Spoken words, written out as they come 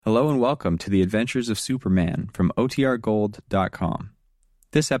Hello and welcome to the Adventures of Superman from OTRGold.com.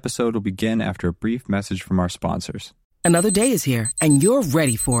 This episode will begin after a brief message from our sponsors. Another day is here, and you're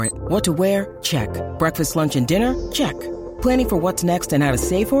ready for it. What to wear? Check. Breakfast, lunch, and dinner? Check. Planning for what's next and how to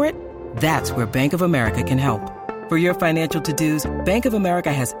save for it? That's where Bank of America can help. For your financial to-dos, Bank of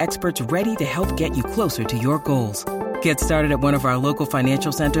America has experts ready to help get you closer to your goals. Get started at one of our local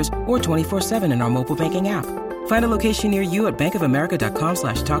financial centers or 24/7 in our mobile banking app. Find a location near you at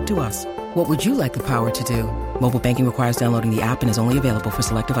bankofamerica.com/talktous. What would you like the power to do? Mobile banking requires downloading the app and is only available for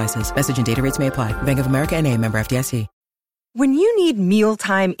select devices. Message and data rates may apply. Bank of America N.A., member FDIC. When you need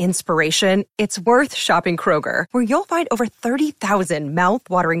mealtime inspiration, it's worth shopping Kroger, where you'll find over 30,000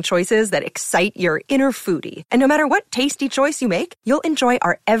 mouth-watering choices that excite your inner foodie. And no matter what tasty choice you make, you'll enjoy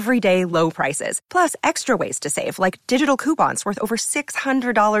our everyday low prices, plus extra ways to save, like digital coupons worth over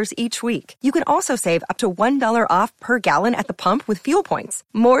 $600 each week. You can also save up to $1 off per gallon at the pump with fuel points.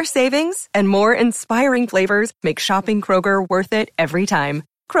 More savings and more inspiring flavors make shopping Kroger worth it every time.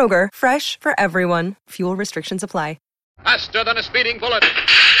 Kroger, fresh for everyone. Fuel restrictions apply. Faster than a speeding bullet.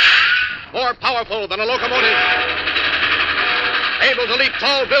 More powerful than a locomotive. Able to leap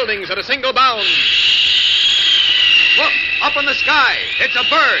tall buildings at a single bound. Look, up in the sky. It's a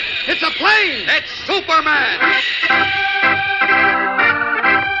bird. It's a plane. It's Superman.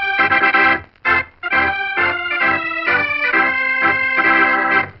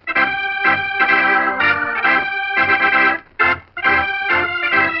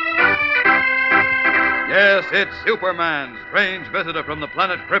 Yes, it's Superman, strange visitor from the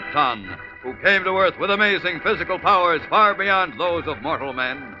planet Krypton, who came to Earth with amazing physical powers far beyond those of mortal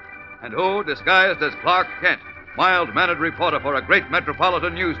men, and who, disguised as Clark Kent, mild-mannered reporter for a great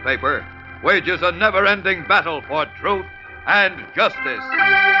metropolitan newspaper, wages a never-ending battle for truth and justice.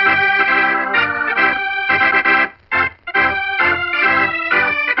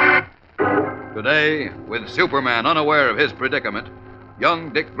 Today, with Superman unaware of his predicament,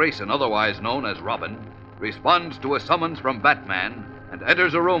 young Dick Grayson, otherwise known as Robin, responds to a summons from Batman and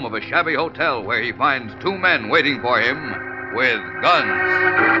enters a room of a shabby hotel where he finds two men waiting for him with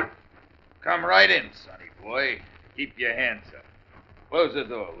guns. Come right in, sonny boy. Keep your hands up. Close the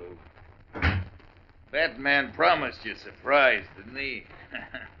door, Lou. Batman promised you a surprise, didn't he?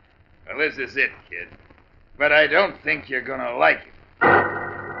 Well, this is it, kid. But I don't think you're gonna like it.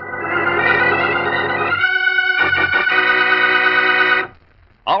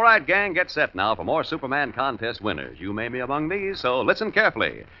 All right, gang, get set now for more Superman contest winners. You may be among these, so listen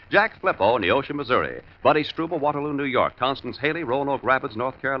carefully. Jack Flippo, Neosho, Missouri. Buddy Struble, Waterloo, New York. Constance Haley, Roanoke Rapids,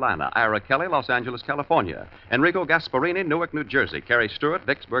 North Carolina. Ira Kelly, Los Angeles, California. Enrico Gasparini, Newark, New Jersey. Carrie Stewart,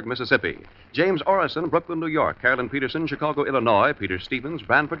 Vicksburg, Mississippi. James Orison, Brooklyn, New York. Carolyn Peterson, Chicago, Illinois. Peter Stevens,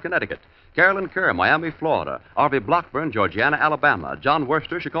 Branford, Connecticut. Carolyn Kerr, Miami, Florida. Harvey Blackburn, Georgiana, Alabama. John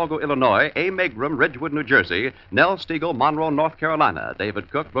Worcester, Chicago, Illinois. A. Megrum, Ridgewood, New Jersey. Nell Stiegel, Monroe, North Carolina. David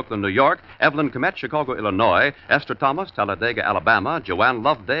Cook, Brooklyn, New York. Evelyn Comet, Chicago, Illinois. Esther Thomas, Talladega, Alabama. Joanne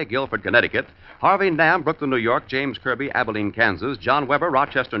Loveday, Guilford, Connecticut. Harvey Nam, Brooklyn, New York. James Kirby, Abilene, Kansas. John Weber,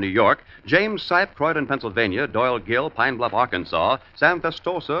 Rochester, New York. James Sipe, Croydon, Pennsylvania. Doyle Gill, Pine Bluff, Arkansas. Sam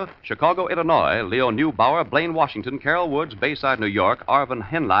Festosa, Chicago, Illinois. Leo Neubauer, Blaine, Washington. Carol Woods, Bayside, New York. Arvin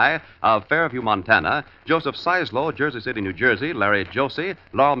Henley of Fairview, Montana. Joseph Seislow, Jersey City, New Jersey. Larry Josie,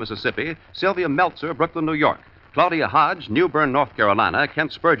 Laurel, Mississippi. Sylvia Meltzer, Brooklyn, New York. Claudia Hodge, New Bern, North Carolina.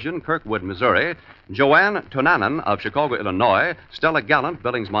 Kent Spurgeon, Kirkwood, Missouri. Joanne Tonanen of Chicago, Illinois. Stella Gallant,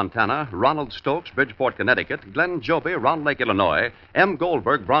 Billings, Montana. Ronald Stokes, Bridgeport, Connecticut. Glenn Joby, Round Lake, Illinois. M.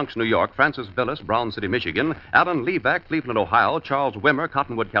 Goldberg, Bronx, New York. Francis Villas, Brown City, Michigan. Alan Liebeck, Cleveland, Ohio. Charles Wimmer,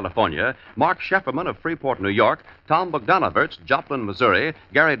 Cottonwood, California. Mark Shefferman of Freeport, New York. Tom Bogdanovich, Joplin, Missouri.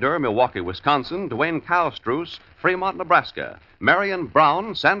 Gary Durr, Milwaukee, Wisconsin. Dwayne Kalstruce, Fremont, Nebraska. Marion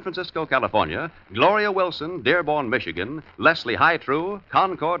Brown, San Francisco, California. Gloria Wilson, Dearborn, Michigan. Leslie Hightrue,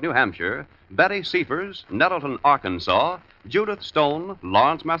 Concord, New Hampshire. Betty Seifers, Nettleton, Arkansas. Judith Stone,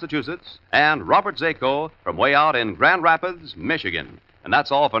 Lawrence, Massachusetts. And Robert Zako from way out in Grand Rapids, Michigan. And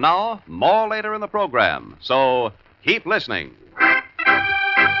that's all for now. More later in the program. So keep listening.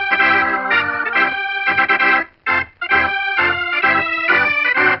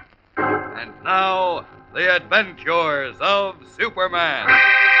 And now, the adventures of Superman.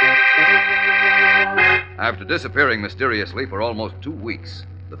 After disappearing mysteriously for almost 2 weeks,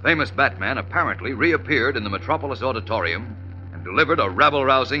 the famous Batman apparently reappeared in the Metropolis Auditorium and delivered a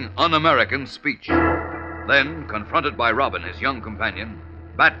rabble-rousing, un-American speech. Then, confronted by Robin, his young companion,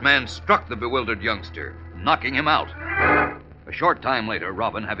 Batman struck the bewildered youngster, knocking him out. A short time later,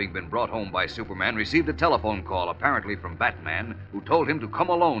 Robin, having been brought home by Superman, received a telephone call, apparently from Batman, who told him to come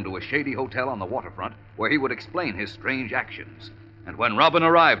alone to a shady hotel on the waterfront where he would explain his strange actions. And when Robin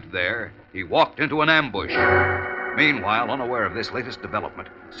arrived there, he walked into an ambush. Meanwhile, unaware of this latest development,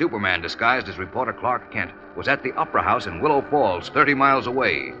 Superman, disguised as reporter Clark Kent, was at the Opera House in Willow Falls, 30 miles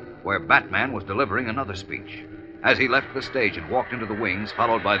away, where Batman was delivering another speech. As he left the stage and walked into the wings,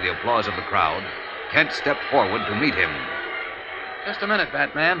 followed by the applause of the crowd, Kent stepped forward to meet him. Just a minute,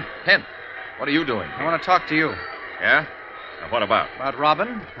 Batman. Kent, what are you doing? I want to talk to you. Yeah? Now, what about? About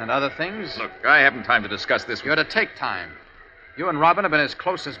Robin and other things. Look, I haven't time to discuss this You're to take time. You and Robin have been as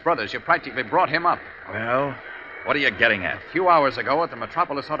close as brothers. You practically brought him up. Well, what are you getting at? A few hours ago at the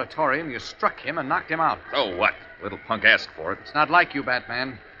Metropolis Auditorium, you struck him and knocked him out. So what? Little punk asked for it. It's not like you,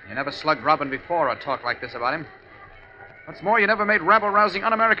 Batman. You never slugged Robin before or talked like this about him. What's more, you never made rabble-rousing,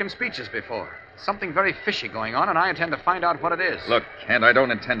 un-American speeches before. Something very fishy going on, and I intend to find out what it is. Look, Kent, I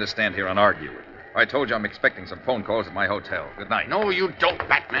don't intend to stand here and argue with you. I told you I'm expecting some phone calls at my hotel. Good night. No, you don't,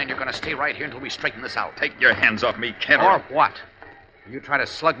 Batman. You're going to stay right here until we straighten this out. Take your hands off me, Kent. Or what? You try to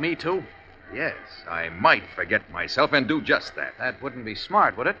slug me, too? Yes, I might forget myself and do just that. That wouldn't be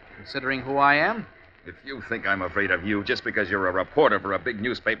smart, would it, considering who I am? If you think I'm afraid of you just because you're a reporter for a big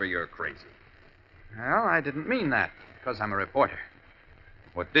newspaper, you're crazy. Well, I didn't mean that, because I'm a reporter.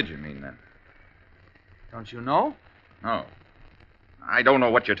 What did you mean, then? Don't you know? No. I don't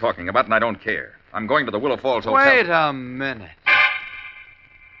know what you're talking about, and I don't care. I'm going to the Willow Falls Hotel. Wait a minute.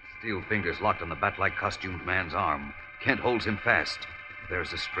 Steel fingers locked on the bat-like costumed man's arm. Kent holds him fast.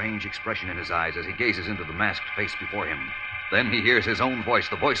 There's a strange expression in his eyes as he gazes into the masked face before him. Then he hears his own voice,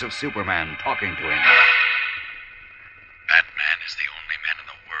 the voice of Superman, talking to him. Batman is the only man in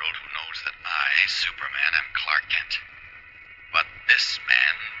the world who knows that I, Superman, am Clark Kent. But this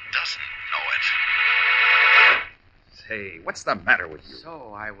man doesn't know it. Say, what's the matter with you?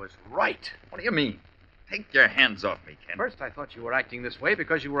 So I was right. What do you mean? Take your hands off me, Kent. First, I thought you were acting this way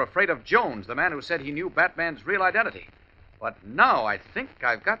because you were afraid of Jones, the man who said he knew Batman's real identity. But now I think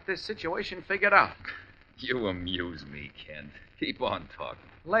I've got this situation figured out. You amuse me, Kent. Keep on talking.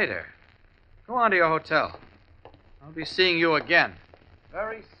 Later. Go on to your hotel. I'll be seeing you again.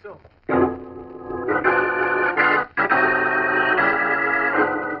 Very soon.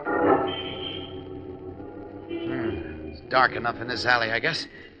 It's dark enough in this alley, I guess.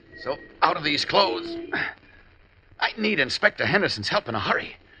 So, out of these clothes. I need Inspector Henderson's help in a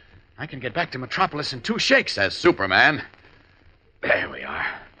hurry. I can get back to Metropolis in 2 shakes as Superman. There we are.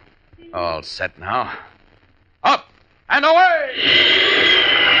 All set now. Up and away!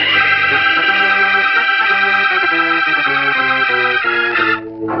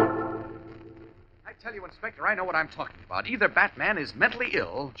 I tell you, Inspector, I know what I'm talking about. Either Batman is mentally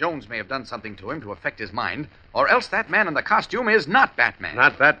ill, Jones may have done something to him to affect his mind, or else that man in the costume is not Batman.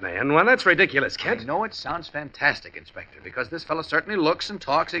 Not Batman? Well, that's ridiculous, Kent. I know it sounds fantastic, Inspector, because this fellow certainly looks and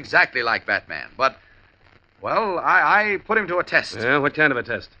talks exactly like Batman. But, well, I put him to a test. Yeah, what kind of a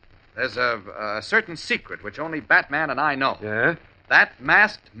test? There's a certain secret which only Batman and I know. Yeah? That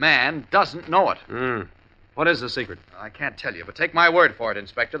masked man doesn't know it. What is the secret? I can't tell you, but take my word for it,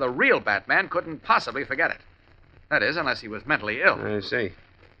 Inspector. The real Batman couldn't possibly forget it. That is, unless he was mentally ill. I see.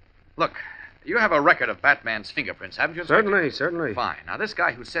 Look, you have a record of Batman's fingerprints, haven't you, Inspector? Certainly. Fine. Now, this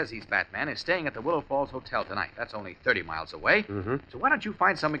guy who says he's Batman is staying at the Willow Falls Hotel tonight. That's only 30 miles away. Mm-hmm. So why don't you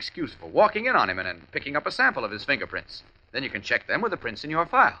find some excuse for walking in on him and picking up a sample of his fingerprints? Then you can check them with the prints in your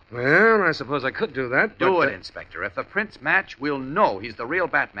file. Well, I suppose I could do that. Do but, it, Inspector. If the prints match, we'll know he's the real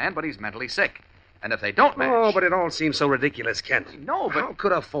Batman, but he's mentally sick. And if they don't match... Oh, but it all seems so ridiculous, Kent. No, but... How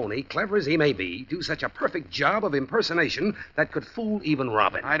could a phony, clever as he may be, do such a perfect job of impersonation that could fool even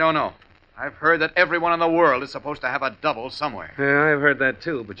Robin? I don't know. I've heard that everyone in the world is supposed to have a double somewhere. Yeah, I've heard that,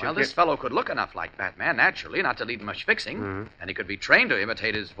 too, but Well, this fellow could look enough like Batman, naturally, not to need much fixing. And he could be trained to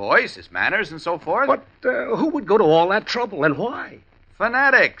imitate his voice, his manners, and so forth. But who would go to all that trouble, and why?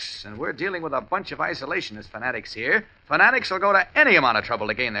 Fanatics. And we're dealing with a bunch of isolationist fanatics here. Fanatics will go to any amount of trouble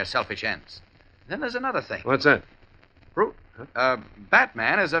to gain their selfish ends. Then there's another thing. What's that?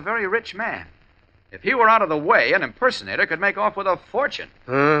 Batman is a very rich man. If he were out of the way, an impersonator could make off with a fortune.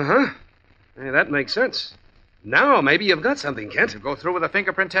 Uh-huh. Hey, that makes sense. Now, maybe you've got something, Kent. You go through with a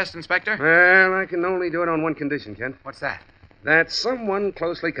fingerprint test, Inspector? Well, I can only do it on one condition, Kent. What's that? That someone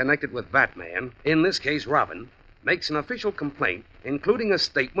closely connected with Batman, in this case Robin, makes an official complaint, including a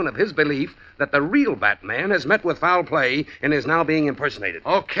statement of his belief that the real Batman has met with foul play and is now being impersonated.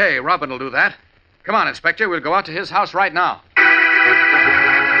 Okay, Robin will do that. Come on, Inspector. We'll go out to his house right now.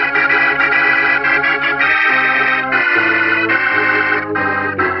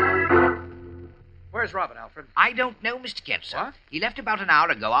 Where's Robin, Alfred? I don't know, Mr. Kent, sir. What? He left about an hour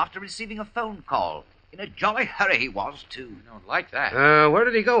ago after receiving a phone call. In a jolly hurry he was, too. I don't like that. Where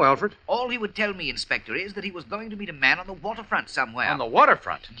did he go, Alfred? All he would tell me, Inspector, is that he was going to meet a man on the waterfront somewhere. On the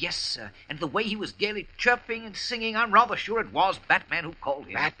waterfront? Yes, sir. And the way he was gaily chirping and singing, I'm rather sure it was Batman who called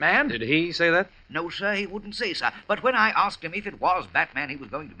him. Batman? Did he say that? No, sir, he wouldn't say, sir. But when I asked him if it was Batman he was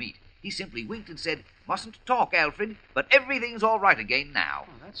going to meet, he simply winked and said, "Mustn't talk, Alfred, but everything's all right again now."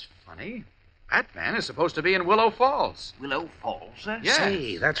 Oh, that's funny. Batman is supposed to be in Willow Falls. Willow Falls, sir? Yes.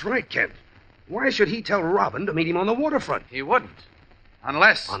 Say, that's right, Kent. Why should he tell Robin to meet him on the waterfront? He wouldn't.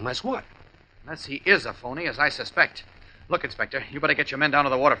 Unless what? Unless he is a phony, as I suspect. Look, Inspector, you better get your men down to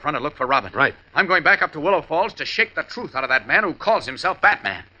the waterfront and look for Robin. Right. I'm going back up to Willow Falls to shake the truth out of that man who calls himself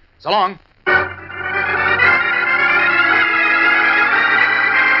Batman. So long.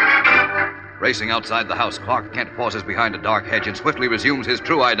 Racing outside the house, Clark Kent pauses behind a dark hedge and swiftly resumes his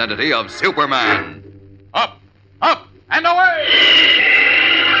true identity of Superman. Up, up, and away!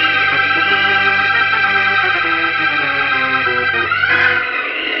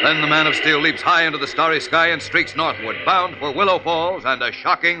 Then the Man of Steel leaps high into the starry sky and streaks northward, bound for Willow Falls and a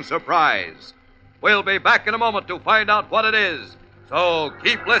shocking surprise. We'll be back in a moment to find out what it is, so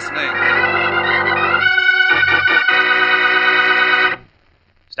keep listening.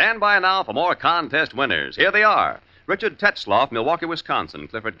 Stand by now for more contest winners. Here they are. Richard Tetzloff, Milwaukee, Wisconsin.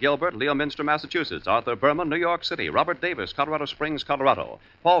 Clifford Gilbert, Leominster, Massachusetts. Arthur Berman, New York City. Robert Davis, Colorado Springs, Colorado.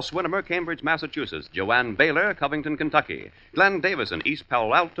 Paul Swinimer, Cambridge, Massachusetts. Joanne Baylor, Covington, Kentucky. Glenn Davison, East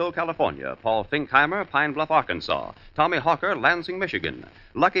Palo Alto, California. Paul Finkheimer, Pine Bluff, Arkansas. Tommy Hawker, Lansing, Michigan.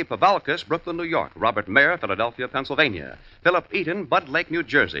 Lucky Pavalkis, Brooklyn, New York. Robert Mayer, Philadelphia, Pennsylvania. Philip Eaton, Bud Lake, New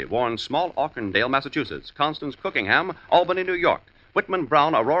Jersey. Warren Small, Aucklandale, Massachusetts. Constance Cookingham, Albany, New York. Whitman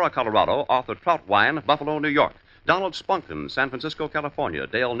Brown, Aurora, Colorado. Arthur Troutwine, Buffalo, New York. Donald Spunkton, San Francisco, California.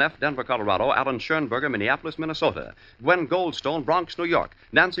 Dale Neff, Denver, Colorado. Alan Schoenberger, Minneapolis, Minnesota. Gwen Goldstone, Bronx, New York.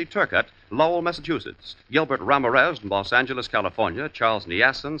 Nancy Turcotte, Lowell, Massachusetts. Gilbert Ramirez, Los Angeles, California. Charles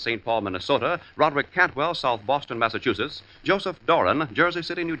Niassen, St. Paul, Minnesota. Roderick Cantwell, South Boston, Massachusetts. Joseph Doran, Jersey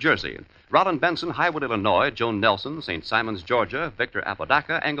City, New Jersey. Rodden Benson, Highwood, Illinois. Joan Nelson, St. Simons, Georgia. Victor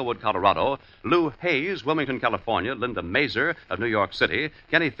Apodaca, Englewood, Colorado. Lou Hayes, Wilmington, California. Linda Mazer of New York City.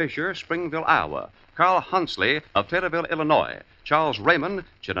 Kenny Fisher, Springville, Iowa. Carl Hunsley of Taylorville, Illinois. Charles Raymond,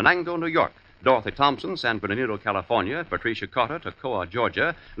 Chenango, New York. Dorothy Thompson, San Bernardino, California. Patricia Carter, Toccoa,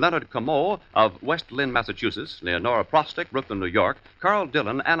 Georgia. Leonard Comeau of West Lynn, Massachusetts. Leonora Prostick, Brooklyn, New York. Carl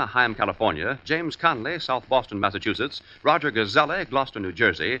Dillon, Anaheim, California. James Conley, South Boston, Massachusetts. Roger Gazelle, Gloucester, New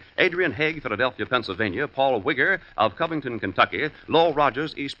Jersey. Adrian Haig, Philadelphia, Pennsylvania. Paul Wigger of Covington, Kentucky. Lowell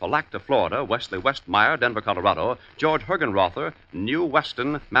Rogers, East Palatka, Florida. Wesley Westmeyer, Denver, Colorado. George Hergenrother, New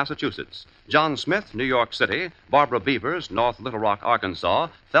Weston, Massachusetts. John Smith, New York City. Barbara Beavers, North Little Rock, Arkansas.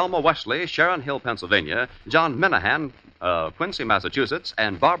 Thelma Wesley, Sharon Hill, Pennsylvania. John Minahan, Quincy, Massachusetts.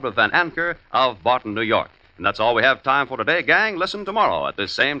 And Barbara Van Anker of Barton, New York. And that's all we have time for today, gang. Listen tomorrow at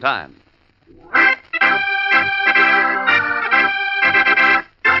this same time.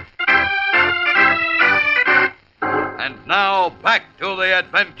 And now, back to the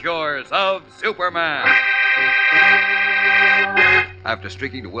adventures of Superman. After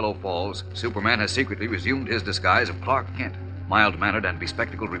streaking to Willow Falls, Superman has secretly resumed his disguise of Clark Kent, mild-mannered and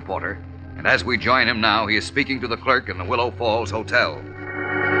bespectacled reporter. And as we join him now, he is speaking to the clerk in the Willow Falls Hotel.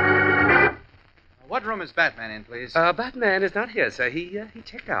 What room is Batman in, please? Batman is not here, sir. He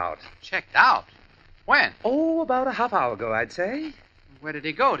checked out. Checked out? When? Oh, about a half hour ago, I'd say. Where did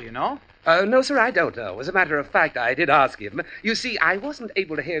he go, do you know? No, sir, I don't know. As a matter of fact, I did ask him. You see, I wasn't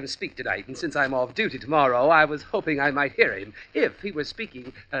able to hear him speak tonight, and since I'm off duty tomorrow, I was hoping I might hear him if he were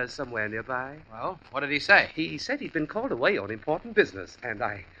speaking somewhere nearby. Well, what did he say? He said he'd been called away on important business, and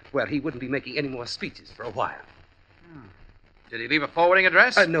he wouldn't be making any more speeches for a while. Did he leave a forwarding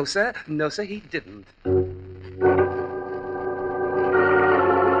address? No, sir. No, sir, he didn't.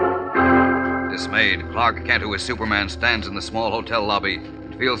 Dismayed, Clark Kent, who is Superman, stands in the small hotel lobby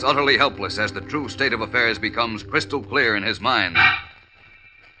and feels utterly helpless as the true state of affairs becomes crystal clear in his mind. Of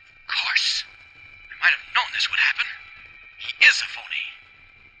course. I might have known this would happen. He is a phony.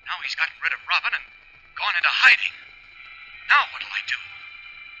 Now he's gotten rid of Robin and gone into hiding. Now what'll I do?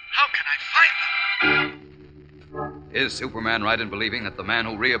 How can I find them? Is Superman right in believing that the man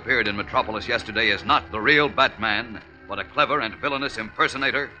who reappeared in Metropolis yesterday is not the real Batman, but a clever and villainous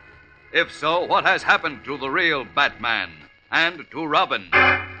impersonator? If so, what has happened to the real Batman and to Robin?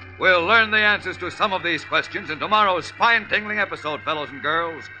 We'll learn the answers to some of these questions in tomorrow's spine-tingling episode, fellows and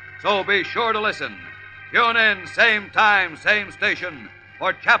girls. So be sure to listen. Tune in, same time, same station,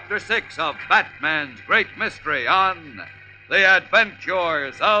 for Chapter 6 of Batman's Great Mystery on The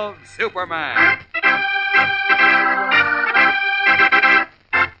Adventures of Superman.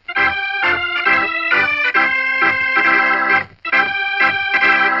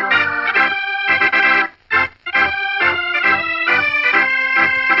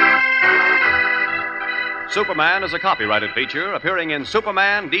 Superman is a copyrighted feature appearing in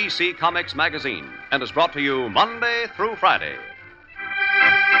Superman DC Comics magazine and is brought to you Monday through Friday.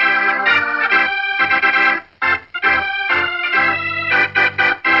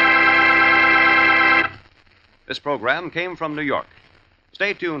 This program came from New York.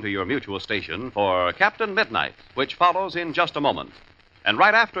 Stay tuned to your mutual station for Captain Midnight, which follows in just a moment. And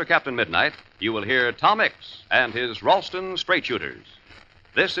right after Captain Midnight, you will hear Tom Mix and his Ralston Straight Shooters.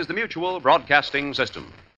 This is the Mutual Broadcasting System.